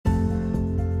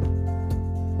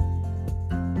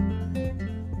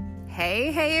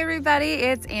Hey everybody,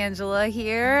 it's Angela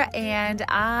here, and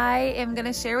I am going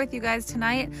to share with you guys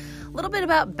tonight a little bit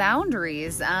about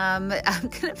boundaries. I'm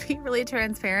going to be really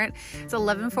transparent. It's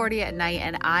 11:40 at night,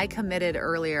 and I committed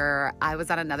earlier. I was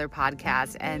on another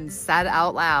podcast and said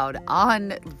out loud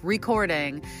on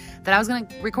recording that I was going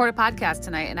to record a podcast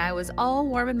tonight, and I was all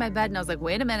warm in my bed, and I was like,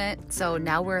 wait a minute. So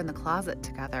now we're in the closet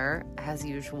together as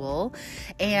usual,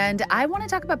 and I want to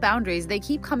talk about boundaries. They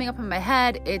keep coming up in my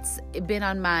head. It's been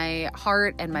on my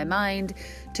heart and my mind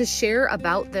to share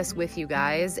about this with you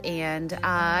guys, and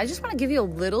I just want to give you a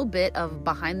little bit of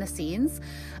behind the scenes.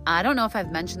 I don't know if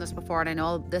I've mentioned this before, and I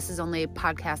know this is only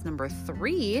podcast number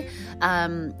 3,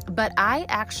 but I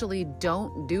actually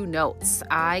don't do notes.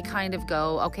 I kind of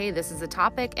go, okay, this is a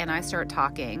topic, and I start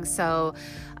talking. So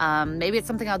maybe it's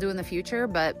something I'll do in the future,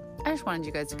 but I just wanted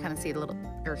you guys to kind of see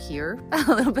hear a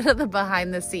little bit of the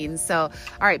behind the scenes. So,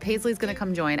 all right, Paisley's going to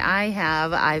come join.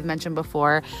 I've mentioned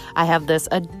before, I have this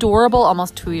adorable,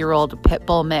 almost 2-year-old pit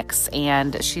bull mix,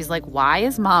 and she's like, why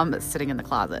is mom sitting in the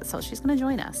closet? So she's going to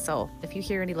join us. So if you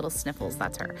hear any little sniffles,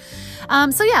 that's her.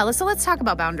 So let's talk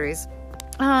about boundaries.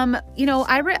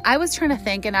 I was trying to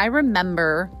think, and I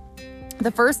remember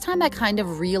the first time I kind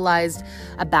of realized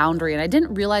a boundary, and I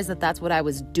didn't realize that that's what I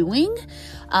was doing.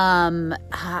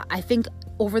 I think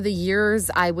over the years,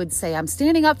 I would say I'm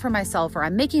standing up for myself, or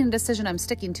I'm making a decision, I'm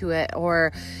sticking to it,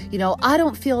 or, I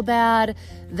don't feel bad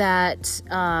that,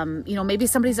 maybe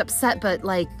somebody's upset, but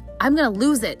like, I'm going to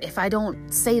lose it if I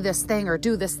don't say this thing or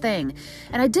do this thing.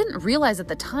 And I didn't realize at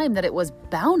the time that it was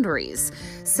boundaries.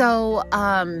 So,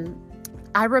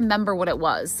 I remember what it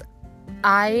was.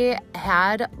 I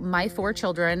had my 4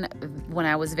 children when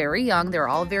I was very young. They're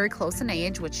all very close in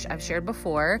age, which I've shared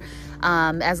before.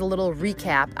 As a little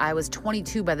recap, I was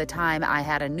 22 by the time I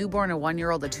had a newborn, a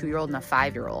 1-year-old, a 2-year-old, and a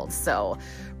 5-year-old. So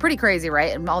pretty crazy,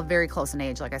 right? And all very close in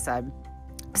age, like I said.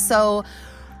 So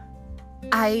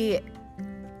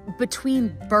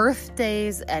between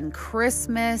birthdays and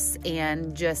Christmas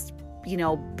and just,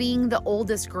 being the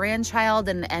oldest grandchild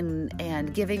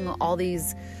and giving all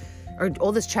these, or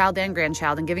oldest child and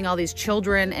grandchild, and giving all these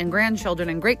children and grandchildren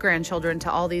and great-grandchildren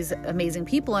to all these amazing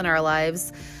people in our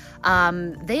lives,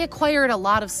 they acquired a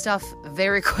lot of stuff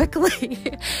very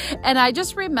quickly. And I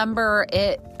just remember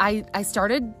I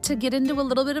started to get into a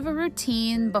little bit of a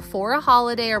routine before a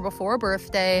holiday or before a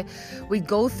birthday. We'd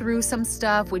go through some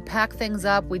stuff, we'd pack things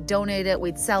up, we'd donate it,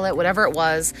 we'd sell it, whatever it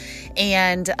was.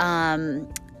 And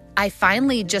I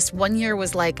finally just one year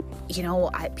was like,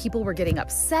 people were getting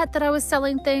upset that I was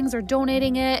selling things or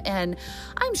donating it. And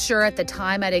I'm sure at the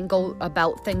time I didn't go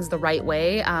about things the right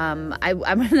way. I'm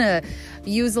going to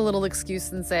use a little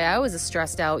excuse and say I was a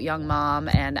stressed out young mom.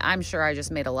 And I'm sure I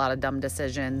just made a lot of dumb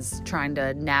decisions trying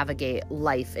to navigate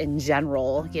life in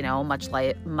general,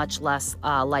 much less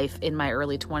life in my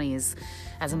early 20s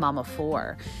as a mom of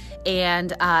 4.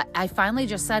 And I finally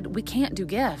just said, we can't do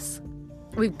gifts.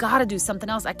 We've got to do something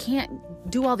else. I can't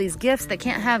do all these gifts. They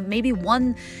can't have maybe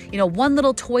one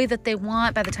little toy that they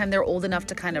want by the time they're old enough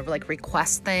to kind of like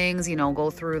request things, go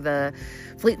through the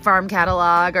Fleet Farm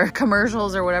catalog or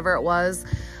commercials or whatever it was.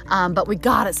 But we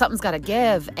got it. Something's got to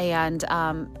give. And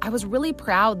I was really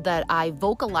proud that I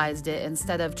vocalized it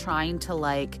instead of trying to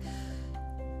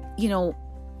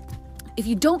if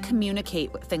you don't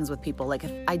communicate things with people, like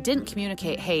if I didn't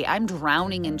communicate, hey, I'm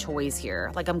drowning in toys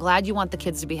here. Like, I'm glad you want the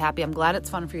kids to be happy. I'm glad it's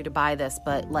fun for you to buy this,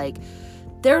 but like,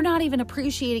 they're not even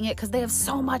appreciating it because they have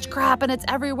so much crap and it's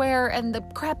everywhere. And the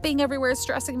crap being everywhere is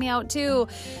stressing me out too.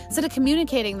 Instead of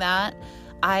communicating that,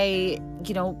 I,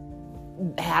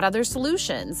 had other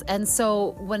solutions. And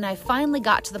so when I finally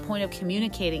got to the point of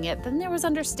communicating it, then there was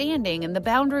understanding and the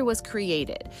boundary was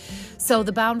created. So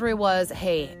the boundary was,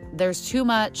 hey, there's too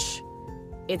much.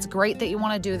 It's great that you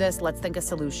want to do this. Let's think of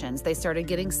solutions. They started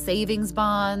getting savings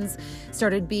bonds,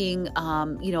 started being,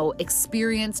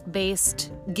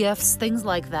 experience-based gifts, things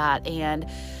like that. And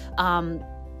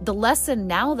the lesson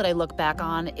now that I look back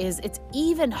on is it's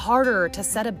even harder to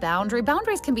set a boundary.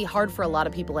 Boundaries can be hard for a lot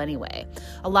of people anyway.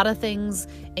 A lot of things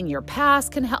in your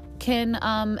past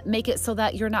can make it so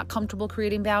that you're not comfortable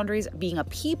creating boundaries. Being a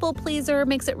people pleaser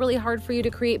makes it really hard for you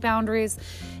to create boundaries.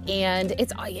 And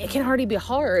it can already be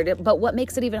hard, but what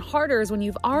makes it even harder is when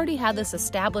you've already had this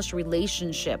established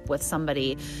relationship with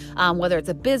somebody, whether it's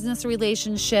a business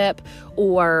relationship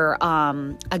or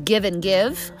a give and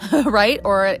give, right?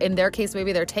 Or in their case,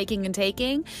 maybe they're taking and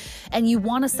taking, and you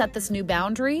want to set this new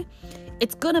boundary.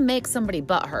 It's going to make somebody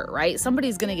butthurt, right?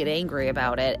 Somebody's going to get angry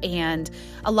about it. And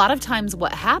a lot of times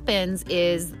what happens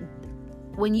is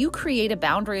when you create a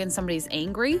boundary and somebody's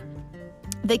angry,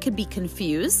 They could be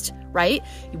confused, right?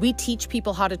 We teach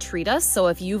people how to treat us. So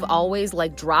if you've always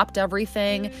like dropped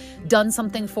everything, done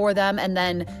something for them, and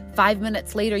then 5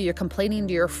 minutes later you're complaining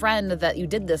to your friend that you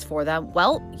did this for them,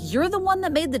 well, you're the one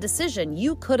that made the decision.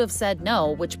 You could have said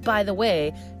no, which, by the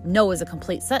way, no is a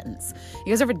complete sentence.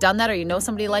 You guys ever done that, or you know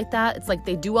somebody like that? It's like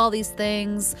they do all these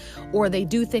things, or they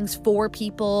do things for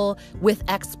people with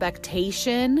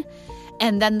expectation.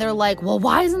 And then they're like, well,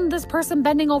 why isn't this person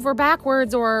bending over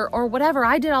backwards or whatever?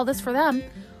 I did all this for them.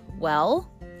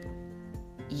 Well,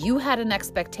 you had an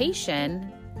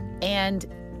expectation and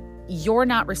you're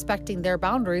not respecting their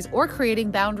boundaries or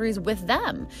creating boundaries with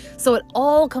them. So it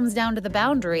all comes down to the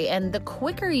boundary. And the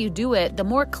quicker you do it, the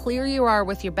more clear you are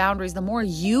with your boundaries, the more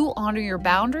you honor your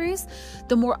boundaries,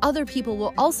 the more other people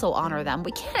will also honor them.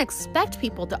 We can't expect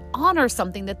people to honor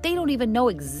something that they don't even know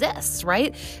exists,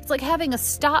 right? It's like having a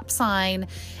stop sign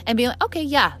and being like, okay,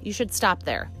 yeah, you should stop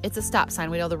there. It's a stop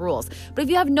sign. We know the rules. But if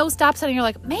you have no stop sign and you're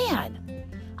like, man,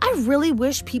 I really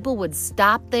wish people would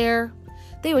stop there.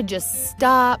 They would just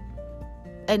stop.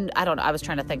 And I don't know, I was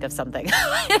trying to think of something.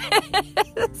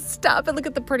 Stop and look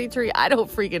at the pretty tree. I don't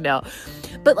freaking know.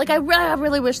 But like, I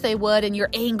really wish they would. And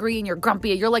you're angry and you're grumpy.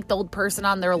 You're like the old person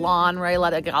on their lawn, right?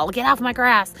 Let it go. Get off my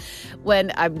grass.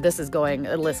 Listen,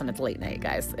 it's late night,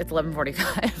 guys. It's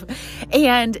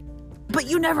 11:45. But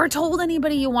you never told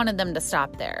anybody you wanted them to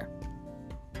stop there.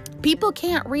 People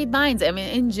can't read minds. I mean,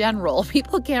 in general,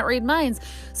 people can't read minds.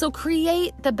 So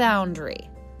create the boundary.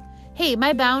 Hey,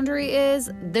 my boundary is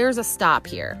there's a stop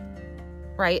here,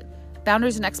 right?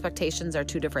 Boundaries and expectations are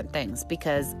two different things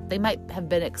because they might have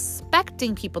been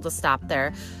expecting people to stop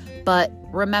there. But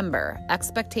remember,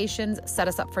 expectations set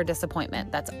us up for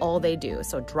disappointment. That's all they do.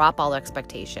 So drop all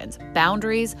expectations.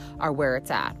 Boundaries are where it's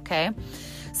at, okay?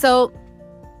 So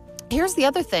here's the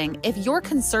other thing. If you're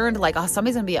concerned, like, oh,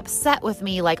 somebody's going to be upset with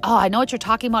me, like, oh, I know what you're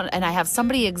talking about, and I have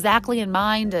somebody exactly in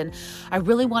mind, and I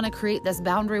really want to create this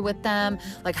boundary with them.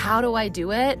 Like, how do I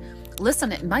do it?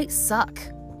 Listen, it might suck.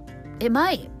 It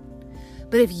might.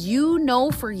 But if you know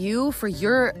for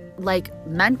your like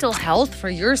mental health, for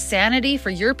your sanity, for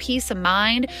your peace of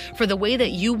mind, for the way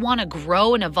that you want to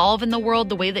grow and evolve in the world,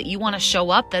 the way that you want to show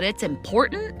up, that it's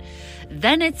important,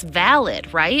 then it's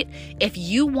valid, right? If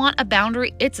you want a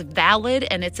boundary, it's valid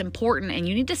and it's important, and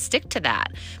you need to stick to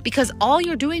that, because all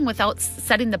you're doing without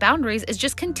setting the boundaries is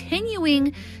just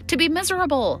continuing to be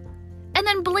miserable and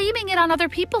then blaming it on other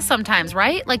people sometimes,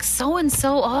 right? Like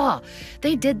so-and-so, oh,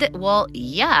 they did that. Well,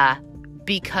 yeah,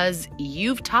 because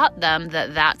you've taught them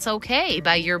that that's okay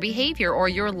by your behavior or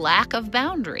your lack of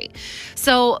boundary.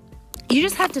 So you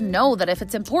just have to know that if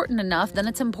it's important enough, then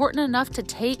it's important enough to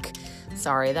take...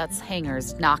 Sorry, that's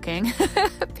hangers knocking.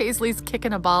 Paisley's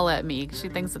kicking a ball at me. She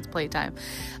thinks it's playtime.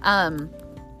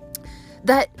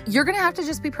 That you're going to have to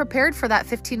just be prepared for that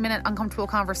 15-minute uncomfortable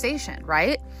conversation,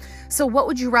 right? So what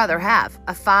would you rather have?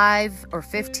 A 5 or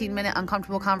 15-minute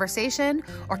uncomfortable conversation,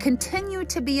 or continue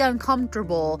to be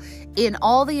uncomfortable in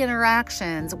all the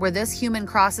interactions where this human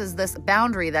crosses this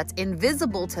boundary that's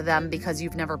invisible to them because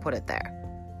you've never put it there?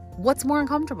 What's more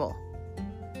uncomfortable?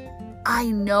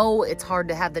 I know it's hard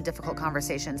to have the difficult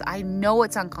conversations. I know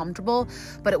it's uncomfortable,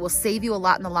 but it will save you a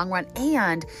lot in the long run,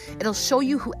 and it'll show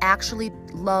you who actually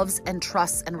loves and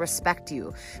trusts and respects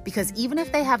you. Because even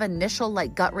if they have initial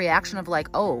like gut reaction of like,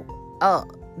 oh,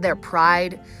 their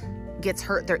pride gets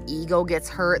hurt, their ego gets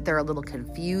hurt, they're a little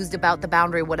confused about the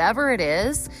boundary, whatever it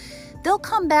is, they'll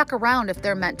come back around if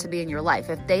they're meant to be in your life,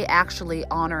 if they actually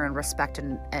honor and respect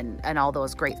and all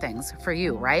those great things for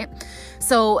you, right?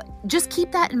 So just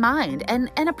keep that in mind and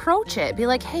approach it. Be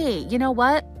like, hey, you know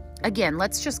what? Again,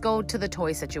 let's just go to the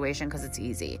toy situation because it's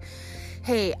easy.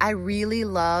 Hey, I really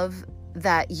love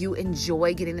that you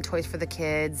enjoy getting the toys for the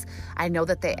kids. I know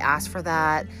that they asked for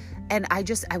that. And I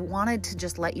wanted to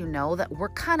just let you know that we're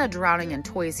kind of drowning in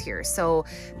toys here. So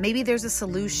maybe there's a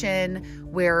solution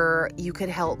where you could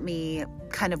help me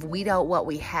kind of weed out what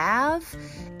we have,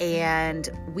 and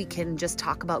we can just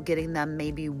talk about getting them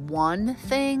maybe one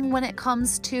thing when it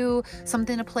comes to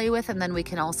something to play with. And then we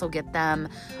can also get them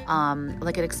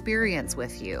like an experience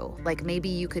with you. Like maybe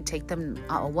you could take them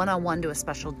one-on-one to a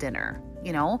special dinner.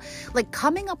 You know, like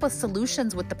coming up with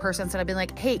solutions with the person instead of being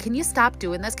like, hey, can you stop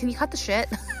doing this? Can you cut the shit?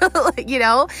 Like, you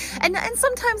know, and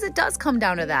sometimes it does come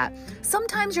down to that.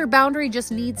 Sometimes your boundary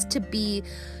just needs to be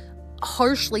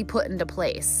harshly put into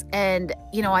place. And,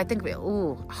 you know, I think,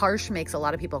 harsh makes a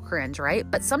lot of people cringe, right?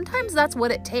 But sometimes that's what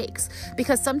it takes,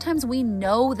 because sometimes we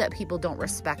know that people don't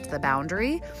respect the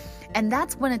boundary. And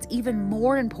that's when it's even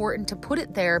more important to put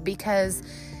it there, because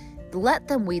let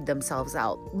them weed themselves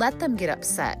out. Let them get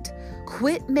upset.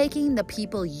 Quit making the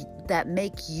people that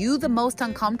make you the most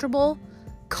uncomfortable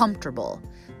comfortable,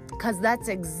 because that's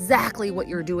exactly what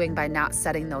you're doing by not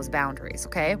setting those boundaries,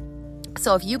 okay?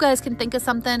 So if you guys can think of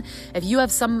something, if you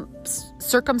have some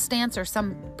circumstance or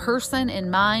some person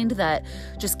in mind that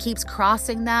just keeps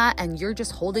crossing that, and you're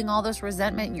just holding all this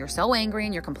resentment and you're so angry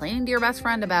and you're complaining to your best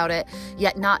friend about it,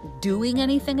 yet not doing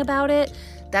anything about it,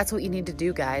 that's what you need to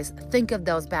do, guys. Think of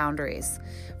those boundaries.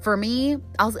 For me,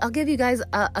 I'll give you guys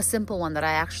a simple one that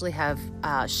I actually have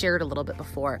shared a little bit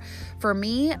before. For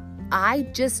me, I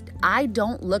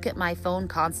don't look at my phone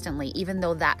constantly, even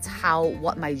though that's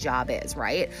what my job is,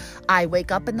 right? I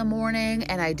wake up in the morning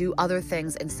and I do other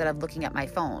things instead of looking at my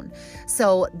phone.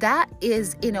 So that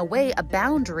is, in a way, a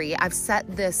boundary. I've set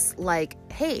this like,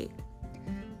 hey,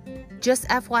 just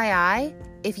FYI,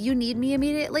 if you need me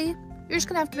immediately, you're just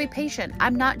going to have to be patient.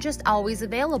 I'm not just always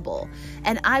available.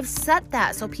 And I've set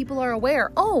that so people are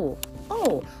aware, oh,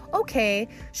 okay,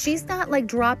 she's not like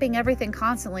dropping everything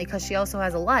constantly because she also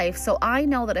has a life. So I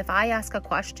know that if I ask a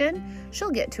question,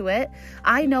 she'll get to it.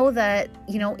 I know that,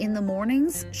 in the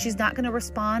mornings, she's not going to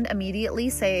respond immediately,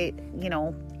 say,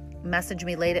 message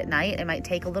me late at night. It might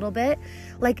take a little bit.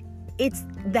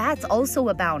 That's also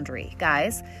a boundary,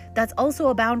 guys. That's also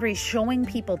a boundary, showing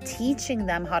people, teaching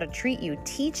them how to treat you,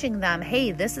 teaching them,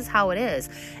 hey, this is how it is.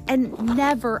 And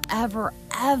never, ever,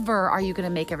 ever are you going to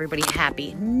make everybody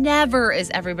happy. Never is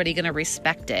everybody going to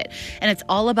respect it. And it's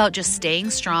all about just staying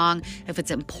strong. If it's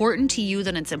important to you,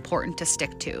 then it's important to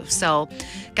stick to. So,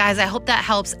 guys, I hope that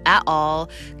helps at all.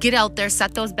 Get out there,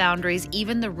 set those boundaries,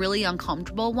 even the really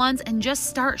uncomfortable ones, and just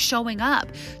start showing up.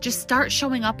 Just start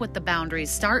showing up with the boundaries.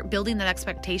 Start building that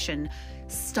expectation.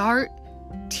 Start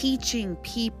teaching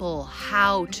people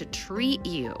how to treat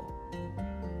you.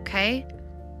 Okay?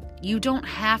 You don't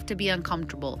have to be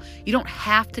uncomfortable. You don't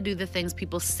have to do the things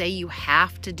people say you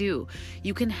have to do.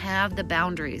 You can have the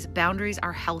boundaries. Boundaries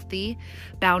are healthy.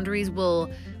 Boundaries will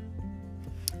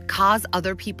cause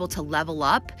other people to level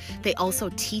up. They also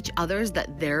teach others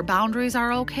that their boundaries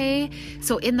are okay.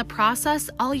 So in the process,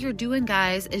 all you're doing,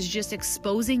 guys, is just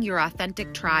exposing your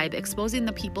authentic tribe, exposing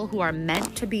the people who are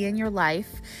meant to be in your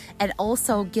life, and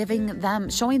also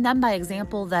showing them by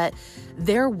example that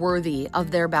they're worthy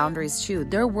of their boundaries too.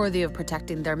 They're worthy of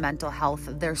protecting their mental health,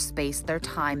 their space, their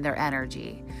time, their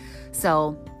energy.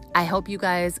 So I hope you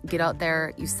guys get out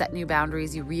there, you set new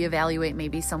boundaries, you reevaluate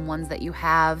maybe some ones that you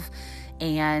have,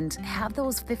 and have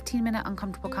those 15-minute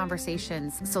uncomfortable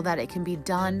conversations so that it can be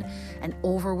done and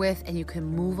over with, and you can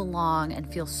move along and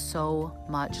feel so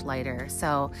much lighter.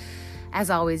 So as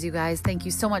always, you guys, thank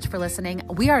you so much for listening.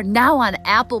 We are now on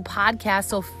Apple Podcasts,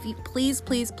 so please,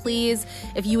 please, please,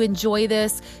 if you enjoy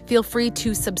this, feel free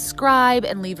to subscribe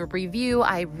and leave a review.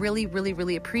 I really, really,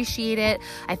 really appreciate it.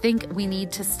 I think we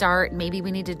need to maybe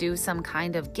we need to do some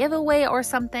kind of giveaway or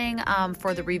something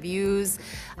for the reviews.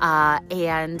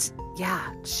 And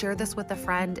yeah, share this with a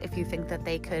friend if you think that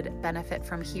they could benefit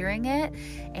from hearing it.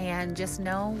 And just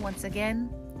know, once again,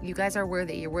 you guys are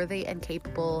worthy. You're worthy and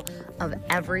capable of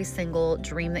every single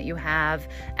dream that you have,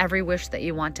 every wish that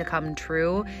you want to come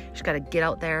true. You just got to get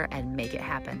out there and make it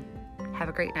happen. Have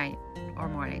a great night or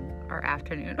morning or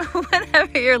afternoon,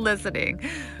 whenever you're listening.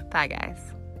 Bye, guys.